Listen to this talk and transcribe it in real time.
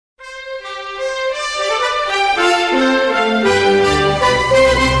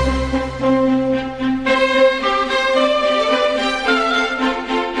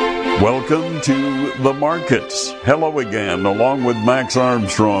to the markets. Hello again, along with Max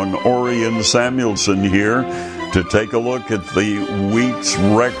Armstrong, Orion Samuelson here to take a look at the week's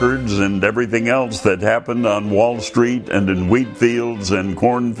records and everything else that happened on Wall Street and in wheat fields and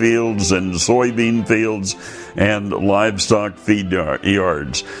corn fields and soybean fields and livestock feed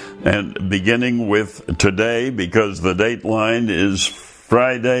yards. And beginning with today, because the date line is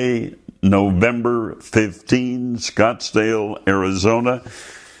Friday, November 15, Scottsdale, Arizona.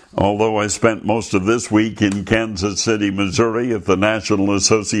 Although I spent most of this week in Kansas City, Missouri at the National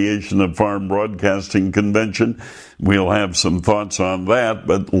Association of Farm Broadcasting Convention, we'll have some thoughts on that.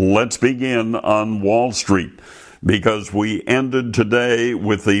 But let's begin on Wall Street, because we ended today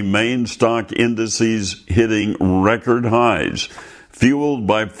with the main stock indices hitting record highs, fueled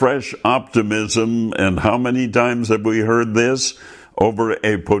by fresh optimism. And how many times have we heard this? Over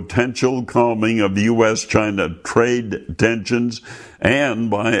a potential calming of U.S.-China trade tensions,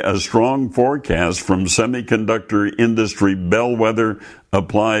 and by a strong forecast from semiconductor industry bellwether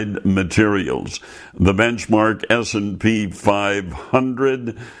Applied Materials. The benchmark S&P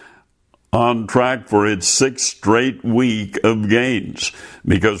 500 on track for its sixth straight week of gains,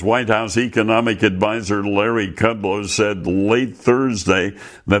 because White House economic advisor Larry Kudlow said late Thursday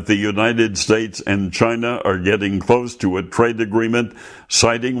that the United States and China are getting close to a trade agreement,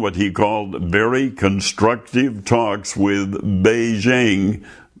 citing what he called very constructive talks with Beijing.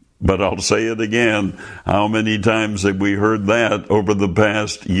 But I'll say it again, how many times have we heard that over the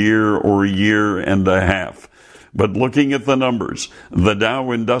past year or year and a half? But looking at the numbers, the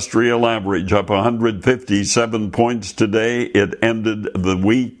Dow Industrial Average up 157 points today. It ended the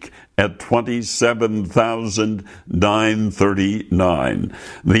week at 27,939.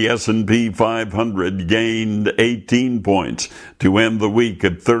 The S&P 500 gained 18 points to end the week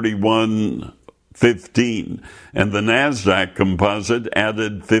at 3115. And the NASDAQ Composite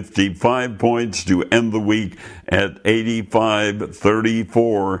added 55 points to end the week at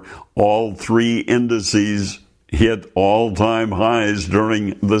 8534. All three indices hit all-time highs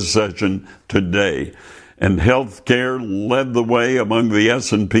during the session today. And healthcare led the way among the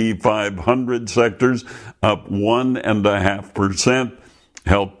S&P 500 sectors, up 1.5%,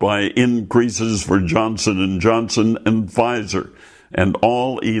 helped by increases for Johnson & Johnson and Pfizer. And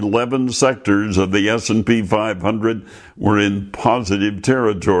all 11 sectors of the S&P 500 were in positive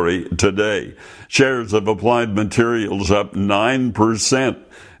territory today. Shares of Applied Materials up 9%.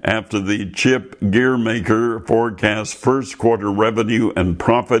 After the chip gear maker forecast first quarter revenue and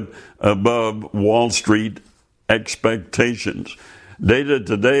profit above Wall Street expectations. Data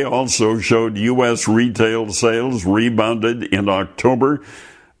today also showed U.S. retail sales rebounded in October,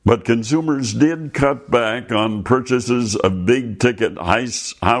 but consumers did cut back on purchases of big-ticket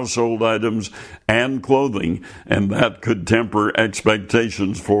household items and clothing, and that could temper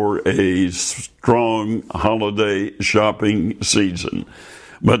expectations for a strong holiday shopping season.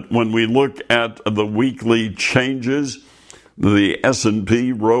 But when we look at the weekly changes, the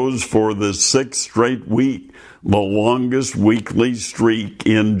S&P rose for the sixth straight week, the longest weekly streak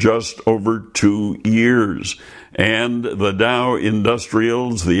in just over 2 years. And the Dow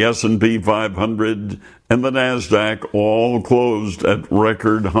Industrials, the S&P 500, and the NASDAQ all closed at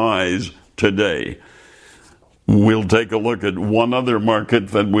record highs today. We'll take a look at one other market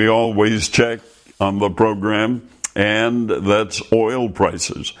that we always check on the program, and that's oil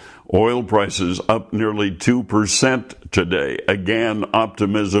prices. Oil prices up nearly 2% today. Again,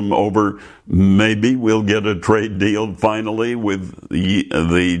 optimism over maybe we'll get a trade deal finally with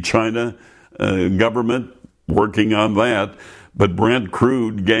the China government, working on that. But Brent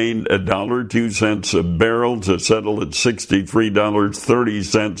crude gained $1.02 a barrel to settle at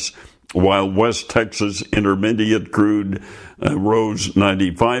 $63.30, while West Texas Intermediate crude rose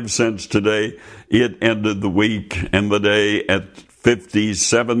 95 cents today. It ended the week and the day at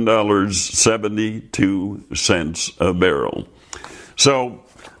 $57.72 a barrel. So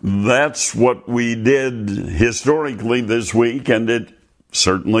that's what we did historically this week, and it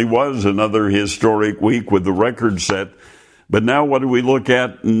certainly was another historic week with the record set. But now what do we look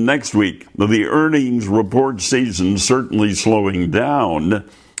at next week? The earnings report season certainly slowing down,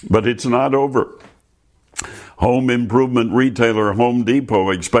 but it's not over. Home improvement retailer Home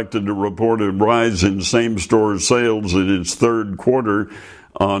Depot expected to report a rise in same-store sales in its third quarter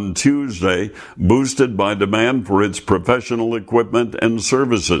on Tuesday, boosted by demand for its professional equipment and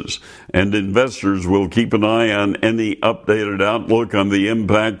services. And investors will keep an eye on any updated outlook on the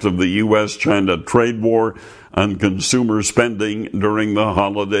impact of the U.S.-China trade war on consumer spending during the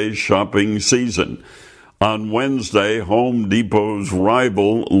holiday shopping season. On Wednesday, Home Depot's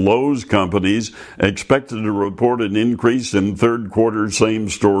rival Lowe's companies expected to report an increase in third-quarter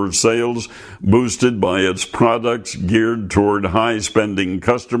same-store sales, boosted by its products geared toward high-spending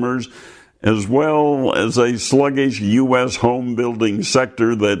customers, as well as a sluggish U.S. home building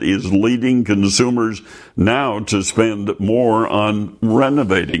sector that is leading consumers now to spend more on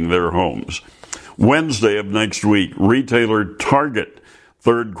renovating their homes. Wednesday of next week, retailer Target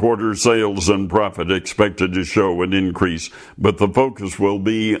third-quarter sales and profit expected to show an increase, but the focus will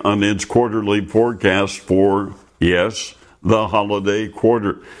be on its quarterly forecast for, yes, the holiday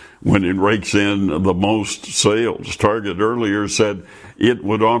quarter, when it rakes in the most sales. Target earlier said it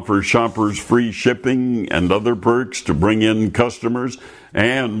would offer shoppers free shipping and other perks to bring in customers,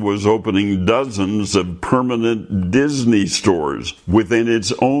 and was opening dozens of permanent Disney stores within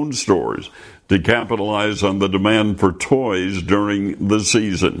its own stores to capitalize on the demand for toys during the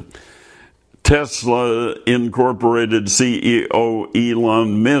season. Tesla Incorporated CEO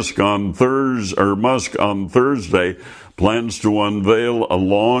Elon Musk on Thursday plans to unveil a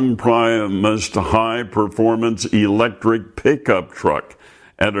long-promised high-performance electric pickup truck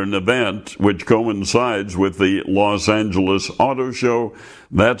at an event which coincides with the Los Angeles Auto Show.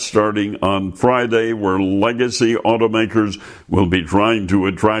 That's starting on Friday, where legacy automakers will be trying to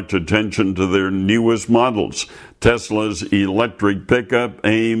attract attention to their newest models. Tesla's electric pickup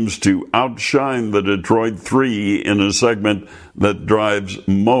aims to outshine the Detroit 3 in a segment that drives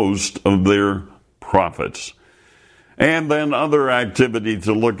most of their profits. And then other activity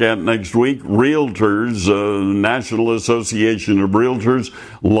to look at next week. Realtors, National Association of Realtors,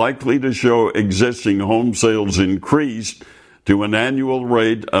 likely to show existing home sales increased to an annual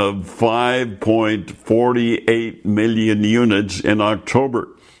rate of 5.48 million units in October.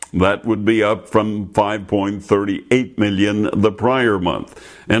 That would be up from 5.38 million the prior month.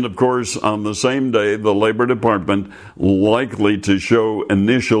 And of course, on the same day, the Labor Department likely to show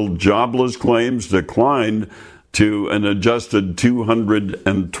initial jobless claims declined to an adjusted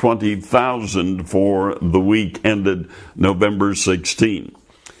 220,000 for the week ended November 16.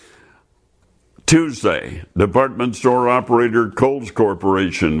 Tuesday, department store operator Kohl's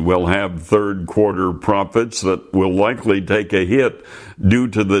Corporation will have third-quarter profits that will likely take a hit due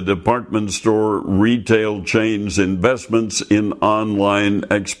to the department store retail chain's investments in online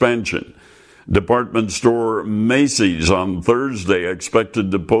expansion. Department store Macy's on Thursday expected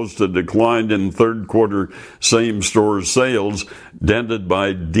to post a decline in third-quarter same-store sales, dented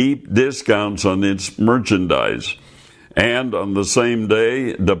by deep discounts on its merchandise. And on the same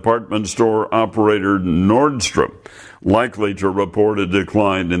day, department store operator Nordstrom likely to report a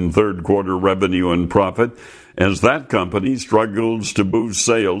decline in third-quarter revenue and profit, as that company struggles to boost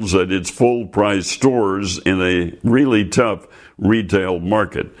sales at its full-price stores in a really tough retail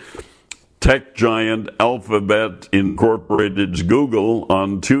market. Tech giant Alphabet Incorporated's Google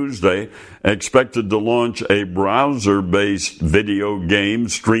on Tuesday expected to launch a browser-based video game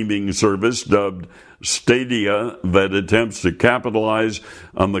streaming service dubbed Stadia that attempts to capitalize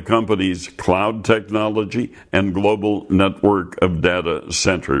on the company's cloud technology and global network of data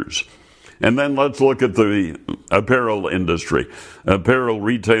centers. And then let's look at the apparel industry. Apparel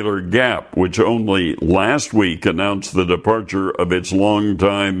retailer Gap, which only last week announced the departure of its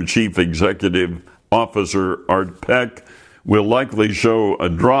longtime chief executive officer, Art Peck, will likely show a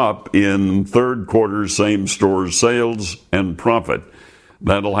drop in third-quarter same-store sales and profit.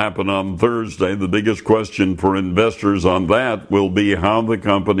 That'll happen on Thursday. The biggest question for investors on that will be how the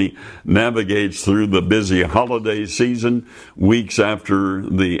company navigates through the busy holiday season, weeks after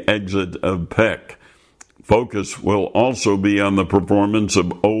the exit of Peck. Focus will also be on the performance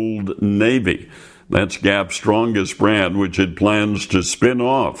of Old Navy. That's Gap's strongest brand, which it plans to spin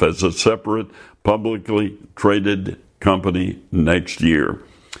off as a separate, publicly traded company next year.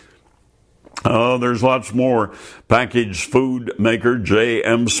 Oh, there's lots more. Packaged food maker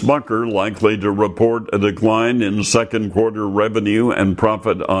J.M. Smucker likely to report a decline in second-quarter revenue and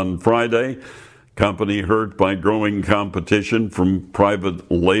profit on Friday. Company hurt by growing competition from private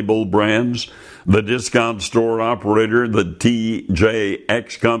label brands. The discount store operator, the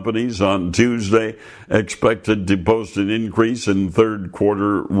TJX Companies, on Tuesday expected to post an increase in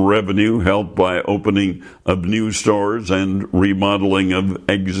third-quarter revenue, helped by opening of new stores and remodeling of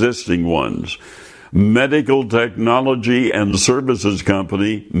existing ones. Medical technology and services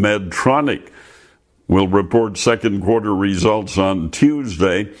company Medtronic will report second-quarter results on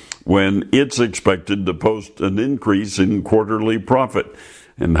Tuesday, when it's expected to post an increase in quarterly profit.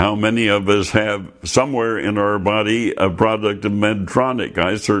 And how many of us have somewhere in our body a product of Medtronic?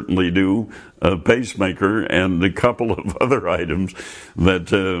 I certainly do, a pacemaker and a couple of other items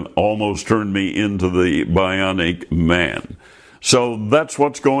that almost turned me into the bionic man. So that's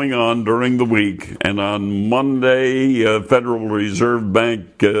what's going on during the week. And on Monday, Federal Reserve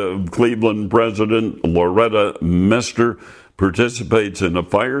Bank of Cleveland President Loretta Mester participates in a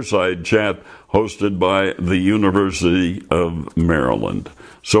fireside chat hosted by the University of Maryland.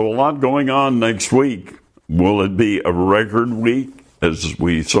 So a lot going on next week. Will it be a record week, as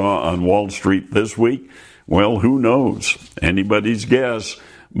we saw on Wall Street this week? Well, who knows? Anybody's guess.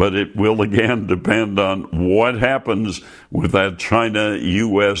 But it will again depend on what happens with that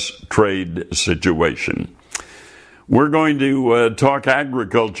China-U.S. trade situation. We're going to talk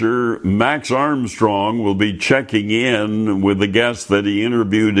agriculture. Max Armstrong will be checking in with the guest that he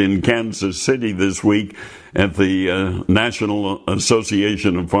interviewed in Kansas City this week at the National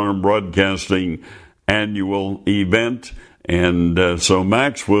Association of Farm Broadcasting annual event. And so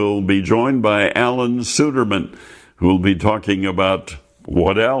Max will be joined by Alan Suderman, who will be talking about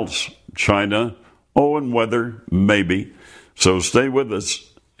what else? China, and weather, maybe. So stay with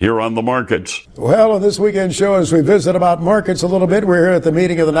us here on The Markets. Well, on this weekend show, as we visit about markets a little bit, we're here at the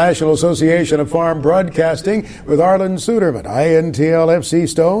meeting of the National Association of Farm Broadcasting with Arlan Suderman, INTL FC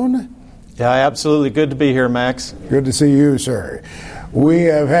Stone. Yeah, absolutely. Good to be here, Max. Good to see you, sir. We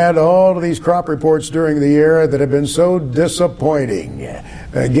have had all of these crop reports during the year that have been so disappointing.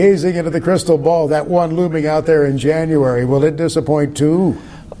 Gazing into the crystal ball, that one looming out there in January, will it disappoint too?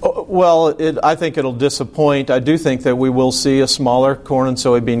 Well, I think it'll disappoint. I do think that we will see a smaller corn and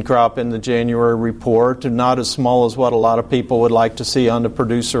soybean crop in the January report, not as small as what a lot of people would like to see on the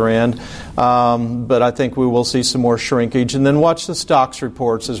producer end. But I think we will see some more shrinkage. And then watch the stocks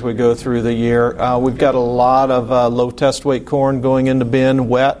reports as we go through the year. We've got a lot of low test weight corn going into bin,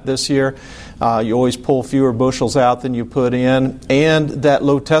 wet this year. You always pull fewer bushels out than you put in, and that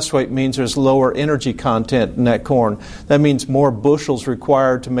low test weight means there's lower energy content in that corn. That means more bushels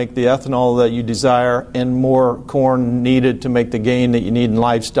required to make the ethanol that you desire and more corn needed to make the gain that you need in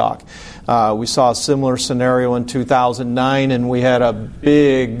livestock. We saw a similar scenario in 2009, and we had a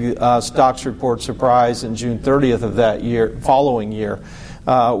big stocks report surprise in June 30th of that year, following year.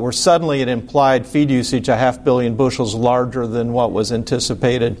 Where suddenly it implied feed usage 500 million bushels larger than what was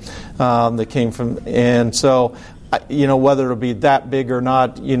anticipated that came from. And so, whether it'll be that big or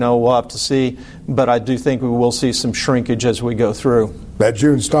not, we'll have to see. But I do think we will see some shrinkage as we go through. That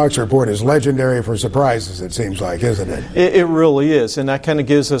June stocks report is legendary for surprises, it seems like, isn't it? It really is. And that kind of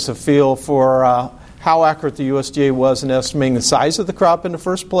gives us a feel for how accurate the USDA was in estimating the size of the crop in the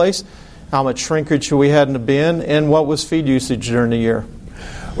first place, how much shrinkage we had in the bin, and what was feed usage during the year.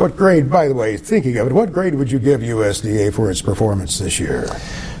 What grade, by the way, thinking of it, what grade would you give USDA for its performance this year?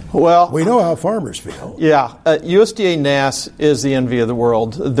 Well, we know how farmers feel. Yeah. USDA NASS is the envy of the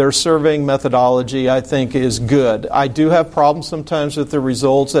world. Their surveying methodology, I think, is good. I do have problems sometimes with the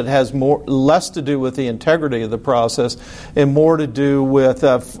results that has less to do with the integrity of the process and more to do with,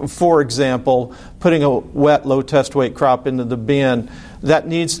 for example, putting a wet, low test weight crop into the bin. That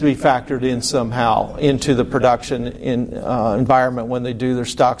needs to be factored in somehow into the production environment when they do their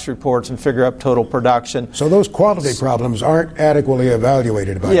stocks reports and figure out total production. So those quality problems aren't adequately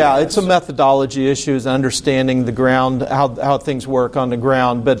evaluated by Yeah, it's a methodology issue, is understanding the ground, how things work on the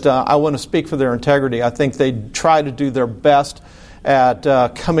ground. But I want to speak for their integrity. I think they try to do their best at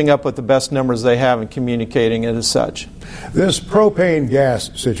coming up with the best numbers they have and communicating it as such. This propane gas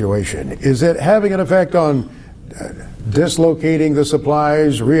situation, is it having an effect on dislocating the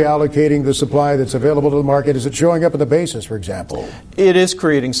supplies, reallocating the supply that's available to the market? Is it showing up in the basis, for example? It is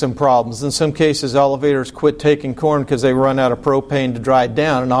creating some problems. In some cases, elevators quit taking corn because they run out of propane to dry it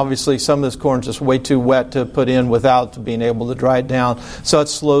down. And obviously, some of this corn is just way too wet to put in without being able to dry it down. So it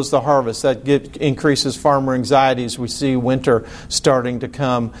slows the harvest. That increases farmer anxieties. We see winter starting to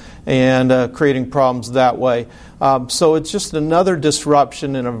come and creating problems that way. So it's just another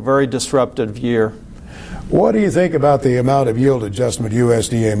disruption in a very disruptive year. What do you think about the amount of yield adjustment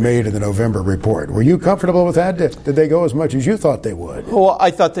USDA made in the November report? Were you comfortable with that? Did they go as much as you thought they would? Well,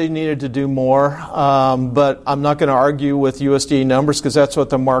 I thought they needed to do more, but I'm not going to argue with USDA numbers because that's what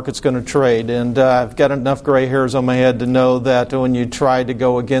the market's going to trade. And I've got enough gray hairs on my head to know that when you try to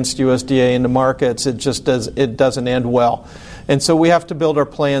go against USDA in the markets, it doesn't end well. And so we have to build our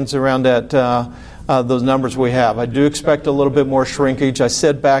plans around that. Those numbers we have. I do expect a little bit more shrinkage. I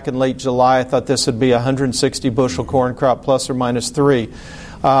said back in late July I thought this would be a 160 bushel corn crop plus or minus 3.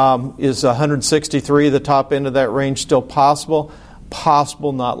 Is 163 the top end of that range still possible?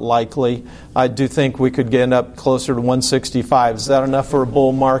 possible, not likely. I do think we could end up closer to 165. Is that enough for a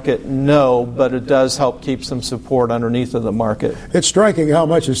bull market? No, but it does help keep some support underneath of the market. It's striking how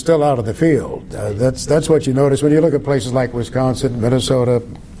much is still out of the field. That's what you notice when you look at places like Wisconsin, Minnesota,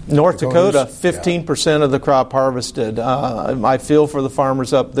 North Dakota, 15% of the crop harvested. I feel for the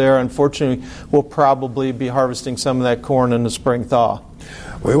farmers up there. Unfortunately, we'll probably be harvesting some of that corn in the spring thaw.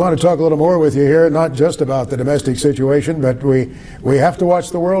 We want to talk a little more with you here, not just about the domestic situation, but we have to watch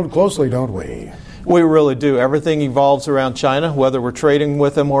the world closely, don't we? We really do. Everything evolves around China, whether we're trading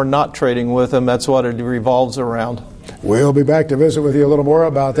with them or not trading with them. That's what it revolves around. We'll be back to visit with you a little more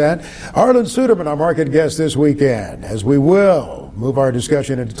about that. Arlan Suderman, our market guest this weekend, as we will move our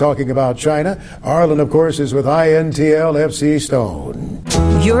discussion into talking about China. Arlan, of course, is with INTL FC Stone.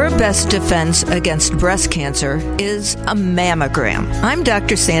 Your best defense against breast cancer is a mammogram. I'm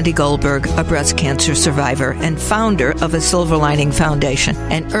Dr. Sandy Goldberg, a breast cancer survivor and founder of a Silver Lining Foundation.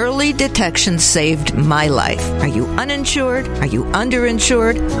 And early detection saved my life. Are you uninsured? Are you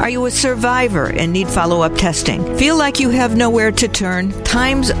underinsured? Are you a survivor and need follow-up testing? Feel like you have nowhere to turn?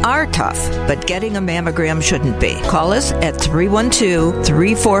 Times are tough, but getting a mammogram shouldn't be. Call us at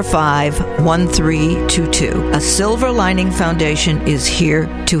 312-345-1322. A Silver Lining Foundation is here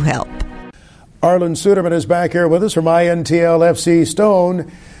to help. Arlan Suderman is back here with us from INTL FC Stone.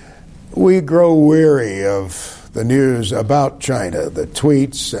 We grow weary of the news about China, the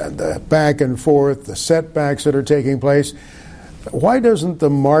tweets and the back and forth, the setbacks that are taking place. Why doesn't the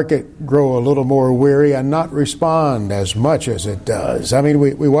market grow a little more weary and not respond as much as it does? I mean,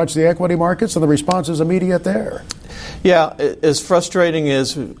 we watch the equity markets and the response is immediate there. Yeah, as frustrating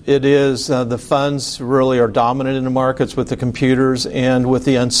as it is, the funds really are dominant in the markets with the computers, and with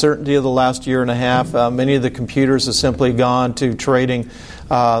the uncertainty of the last year and a half, many of the computers have simply gone to trading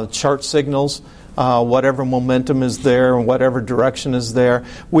chart signals. Whatever momentum is there and whatever direction is there.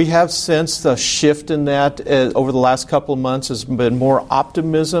 We have sensed a shift in that over the last couple of months. Has been more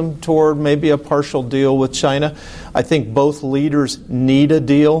optimism toward maybe a partial deal with China. I think both leaders need a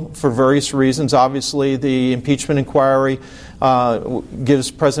deal for various reasons. Obviously, the impeachment inquiry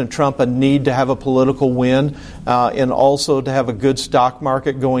gives President Trump a need to have a political win and also to have a good stock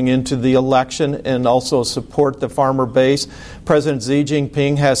market going into the election and also support the farmer base. President Xi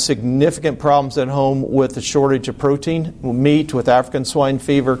Jinping has significant problems at home with the shortage of protein, meat, with African swine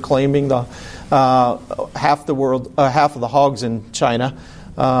fever claiming the half of the hogs in China.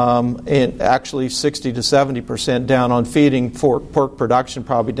 And actually 60 to 70% down on feeding. Pork production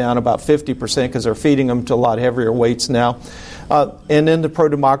probably down about 50% because they're feeding them to a lot heavier weights now. And then the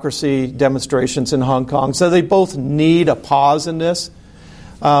pro-democracy demonstrations in Hong Kong. So they both need a pause in this.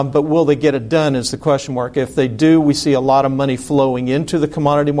 But will they get it done is the question mark. If they do, we see a lot of money flowing into the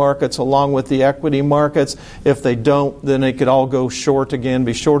commodity markets along with the equity markets. If they don't, then they could all go short again,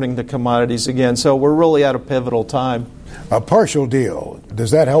 be shorting the commodities again. So we're really at a pivotal time. A partial deal,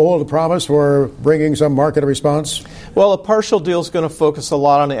 does that hold a promise for bringing some market response? Well, a partial deal is going to focus a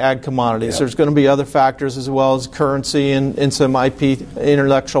lot on the ag commodities. Yep. There's going to be other factors as well as currency and some IP,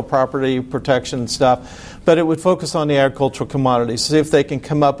 intellectual property protection stuff. But it would focus on the agricultural commodities, see if they can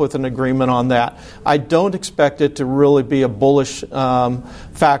come up with an agreement on that. I don't expect it to really be a bullish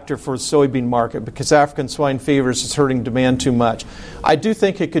factor for the soybean market because African swine fever is hurting demand too much. I do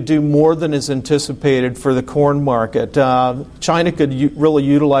think it could do more than is anticipated for the corn market. China could really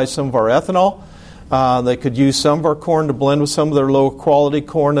utilize some of our ethanol. They could use some of our corn to blend with some of their lower quality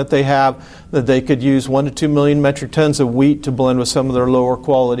corn that they have. That they could use 1 to 2 million metric tons of wheat to blend with some of their lower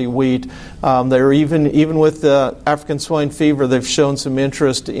quality wheat. They're even with African swine fever, they've shown some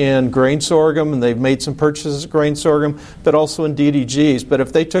interest in grain sorghum, and they've made some purchases of grain sorghum, but also in DDGs. But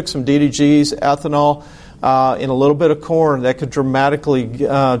if they took some DDGs, ethanol, in a little bit of corn, that could dramatically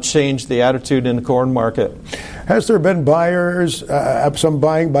change the attitude in the corn market. Has there been buyers, some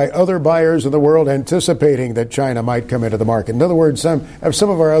buying by other buyers in the world anticipating that China might come into the market? In other words, some of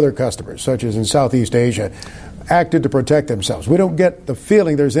our other customers, such as in Southeast Asia, acted to protect themselves. We don't get the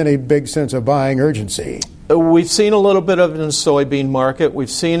feeling there's any big sense of buying urgency. We've seen a little bit of it in the soybean market.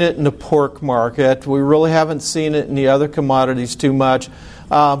 We've seen it in the pork market. We really haven't seen it in the other commodities too much.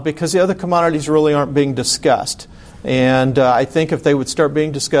 Because the other commodities really aren't being discussed. And I think if they would start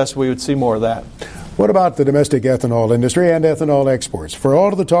being discussed, we would see more of that. What about the domestic ethanol industry and ethanol exports? For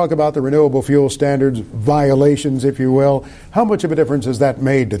all of the talk about the renewable fuel standards violations, if you will, how much of a difference has that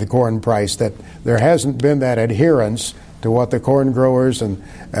made to the corn price that there hasn't been that adherence to what the corn growers and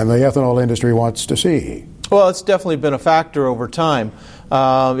the ethanol industry wants to see? Well, it's definitely been a factor over time.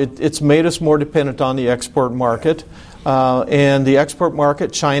 It's made us more dependent on the export market. And the export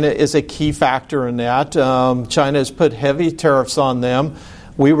market, China is a key factor in that. China has put heavy tariffs on them.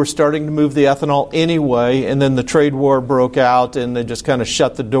 We were starting to move the ethanol anyway, and then the trade war broke out, and they just kind of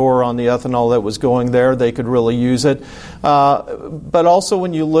shut the door on the ethanol that was going there. They could really use it. But also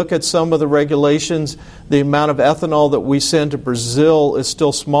when you look at some of the regulations, the amount of ethanol that we send to Brazil is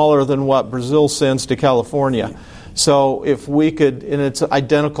still smaller than what Brazil sends to California. So if we could, and it's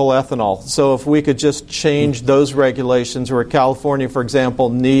identical ethanol, so if we could just change those regulations where California, for example,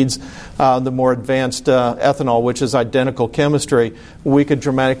 needs the more advanced ethanol, which is identical chemistry, we could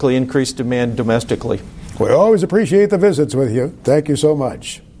dramatically increase demand domestically. We always appreciate the visits with you. Thank you so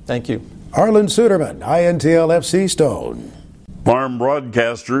much. Thank you. Arlen Suderman, INTL-FC Stone. Farm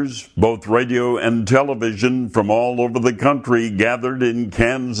broadcasters, both radio and television from all over the country, gathered in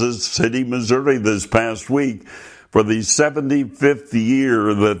Kansas City, Missouri this past week for the 75th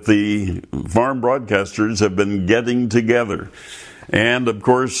year that the farm broadcasters have been getting together. And, of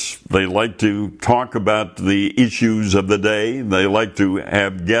course, they like to talk about the issues of the day. They like to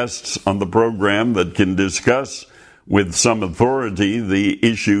have guests on the program that can discuss with some authority the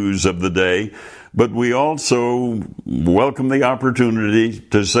issues of the day. But we also welcome the opportunity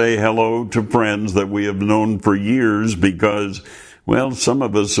to say hello to friends that we have known for years because, well, some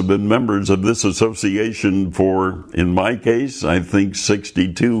of us have been members of this association for, in my case, I think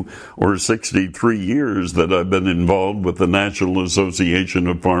 62 or 63 years that I've been involved with the National Association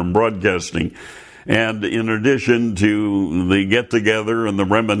of Farm Broadcasting. And in addition to the get-together and the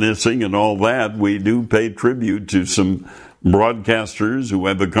reminiscing and all that, we do pay tribute to some broadcasters who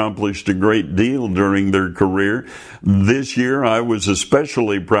have accomplished a great deal during their career. This year, I was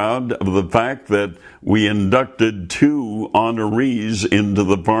especially proud of the fact that we inducted 2 honorees into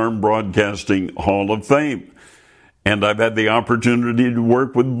the Farm Broadcasting Hall of Fame. And I've had the opportunity to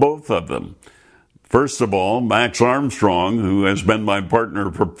work with both of them. First of all, Max Armstrong, who has been my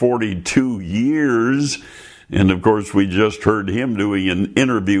partner for 42 years. And of course, we just heard him doing an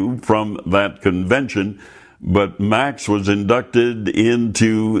interview from that convention. But Max was inducted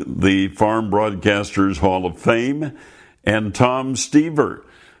into the Farm Broadcasters Hall of Fame. And Tom Stever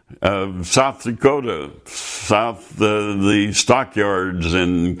of South Dakota, the Stockyards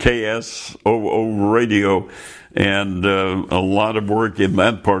and KSOO Radio, and a lot of work in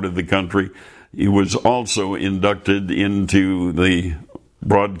that part of the country. He was also inducted into the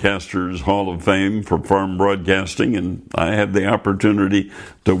Broadcasters Hall of Fame for farm broadcasting, and I had the opportunity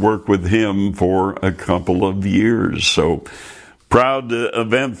to work with him for a couple of years. So, proud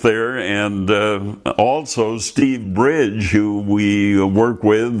event there. And also Steve Bridge, who we work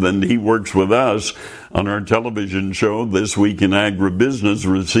with, and he works with us on our television show This Week in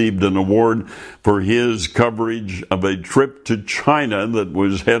Agribusiness, received an award for his coverage of a trip to China that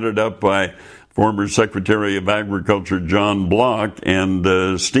was headed up by former Secretary of Agriculture John Block.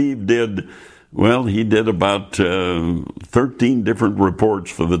 And Steve did about 13 different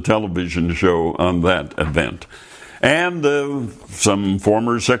reports for the television show on that event. And some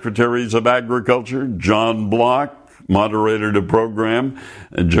former secretaries of agriculture. John Block moderated a program.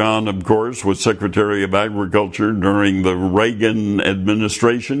 John, of course, was Secretary of Agriculture during the Reagan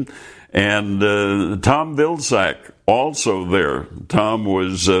administration. And Tom Vilsack, also there. Tom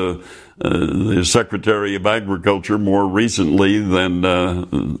was the Secretary of Agriculture more recently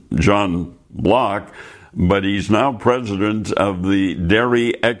than John Block, but he's now president of the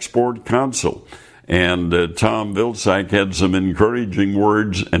Dairy Export Council. And Tom Vilsack had some encouraging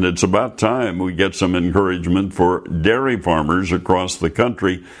words, and it's about time we get some encouragement for dairy farmers across the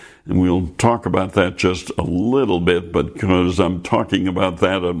country. And we'll talk about that just a little bit, but because I'm talking about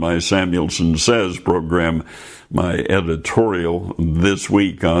that on my Samuelson Says program, my editorial this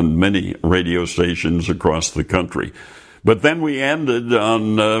week on many radio stations across the country. But then we ended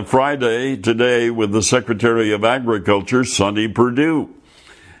on Friday today with the Secretary of Agriculture, Sonny Perdue.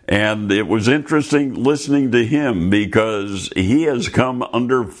 And it was interesting listening to him because he has come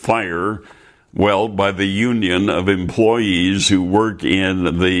under fire, by the Union of Employees who work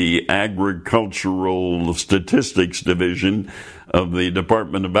in the Agricultural Statistics Division of the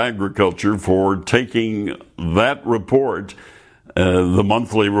Department of Agriculture for taking that report, the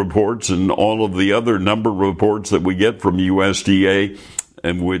monthly reports and all of the other number reports that we get from USDA,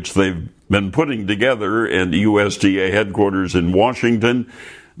 and which they've been putting together at USDA headquarters in Washington.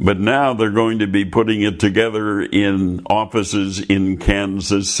 But now they're going to be putting it together in offices in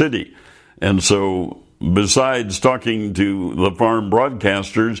Kansas City. And so, besides talking to the farm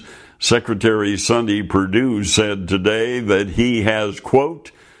broadcasters, Secretary Sonny Perdue said today that he has,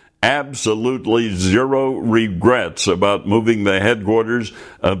 quote, absolutely zero regrets about moving the headquarters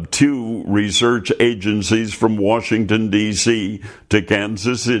of 2 research agencies from Washington, D.C. to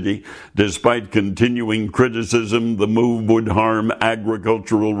Kansas City. Despite continuing criticism, the move would harm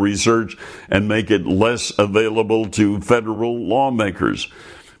agricultural research and make it less available to federal lawmakers.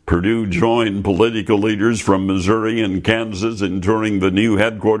 Perdue joined political leaders from Missouri and Kansas in touring the new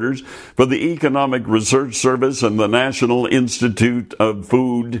headquarters for the Economic Research Service and the National Institute of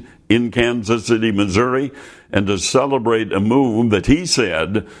Food in Kansas City, Missouri, and to celebrate a move that he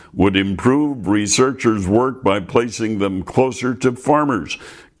said would improve researchers' work by placing them closer to farmers,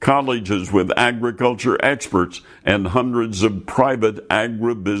 colleges with agriculture experts, and hundreds of private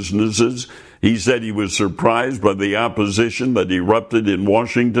agribusinesses. He said he was surprised by the opposition that erupted in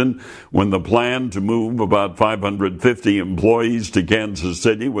Washington when the plan to move about 550 employees to Kansas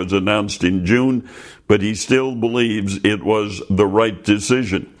City was announced in June, but he still believes it was the right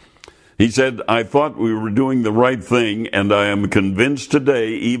decision. He said, "I thought we were doing the right thing, and I am convinced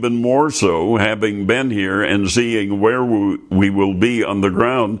today, even more so, having been here and seeing where we will be on the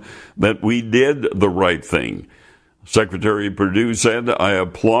ground, that we did the right thing." Secretary Perdue said, "I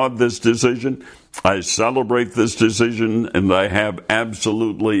applaud this decision. I celebrate this decision, and I have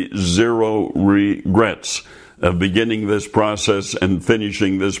absolutely zero regrets of beginning this process and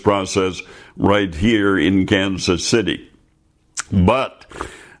finishing this process right here in Kansas City." But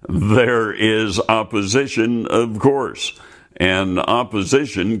there is opposition, of course, and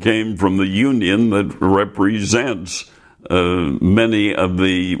opposition came from the union that represents many of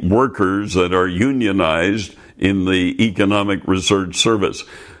the workers that are unionized in the Economic Research Service.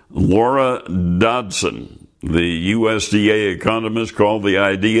 Laura Dodson, the USDA economist, called the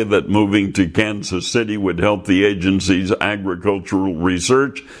idea that moving to Kansas City would help the agency's agricultural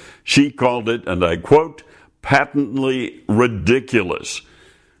research. She called it, and I quote, "patently ridiculous."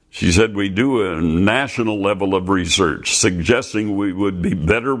 She said, "We do a national level of research, suggesting we would be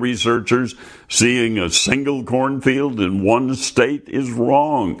better researchers. Seeing a single cornfield in one state is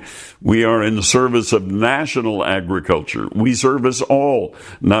wrong. We are in service of national agriculture. We service all,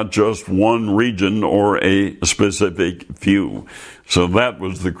 not just one region or a specific few." So that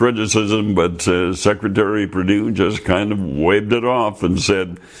was the criticism, but Secretary Perdue just kind of waved it off and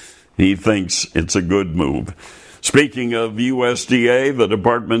said he thinks it's a good move. Speaking of USDA, the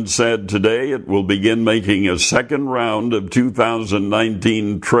department said today it will begin making a second round of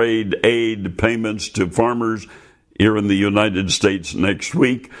 2019 trade aid payments to farmers here in the United States next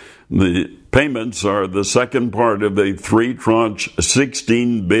week. The payments are the second part of a 3-tranche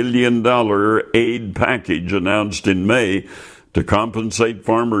 $16 billion aid package announced in May to compensate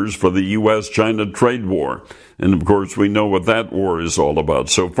farmers for the U.S.-China trade war. And, of course, we know what that war is all about.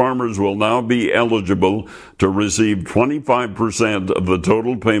 So farmers will now be eligible to receive 25% of the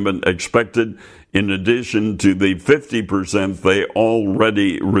total payment expected, in addition to the 50% they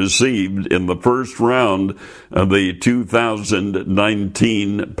already received in the first round of the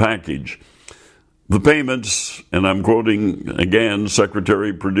 2019 package. The payments, and I'm quoting again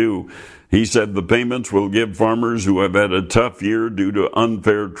Secretary Perdue, he said the payments will give farmers who have had a tough year due to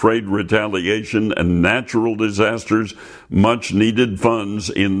unfair trade retaliation and natural disasters much-needed funds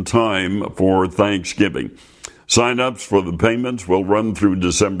in time for Thanksgiving. Sign-ups for the payments will run through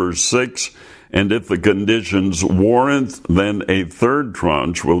December 6, and if the conditions warrant, then a third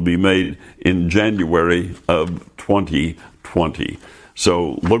tranche will be made in January of 2020.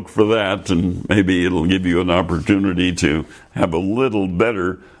 So look for that, and maybe it'll give you an opportunity to have a little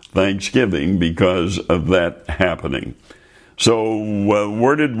better Thanksgiving because of that happening. So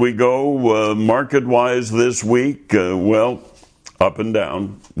where did we go market-wise this week? Well, up and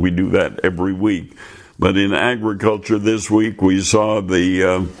down. We do that every week. But in agriculture this week, we saw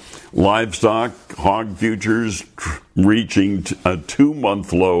the livestock hog futures reaching a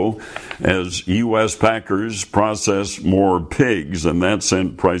 2-month low as U.S. packers processed more pigs, and that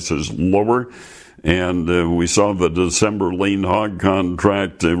sent prices lower. And we saw the December lean hog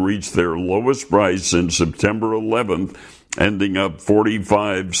contract reach their lowest price since September 11th, ending up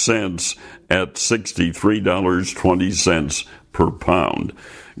 45 cents at $63.20 per pound.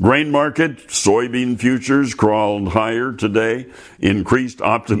 Grain market, soybean futures crawled higher today. Increased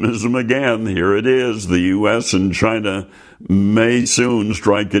optimism again. Here it is. The U.S. and China may soon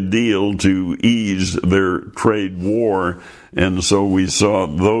strike a deal to ease their trade war. And so we saw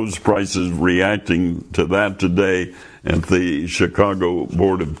those prices reacting to that today at the Chicago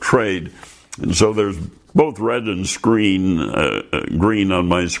Board of Trade. And so there's both red and green on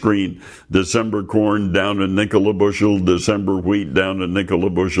my screen. December corn down a nickel a bushel, December wheat down a nickel a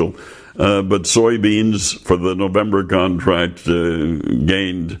bushel. But soybeans for the November contract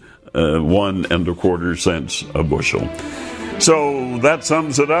gained 1 1/4 cents a bushel. So that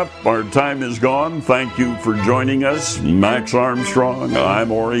sums it up. Our time is gone. Thank you for joining us. Max Armstrong,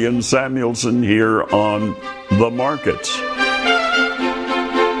 I'm Orion Samuelson here on The Markets.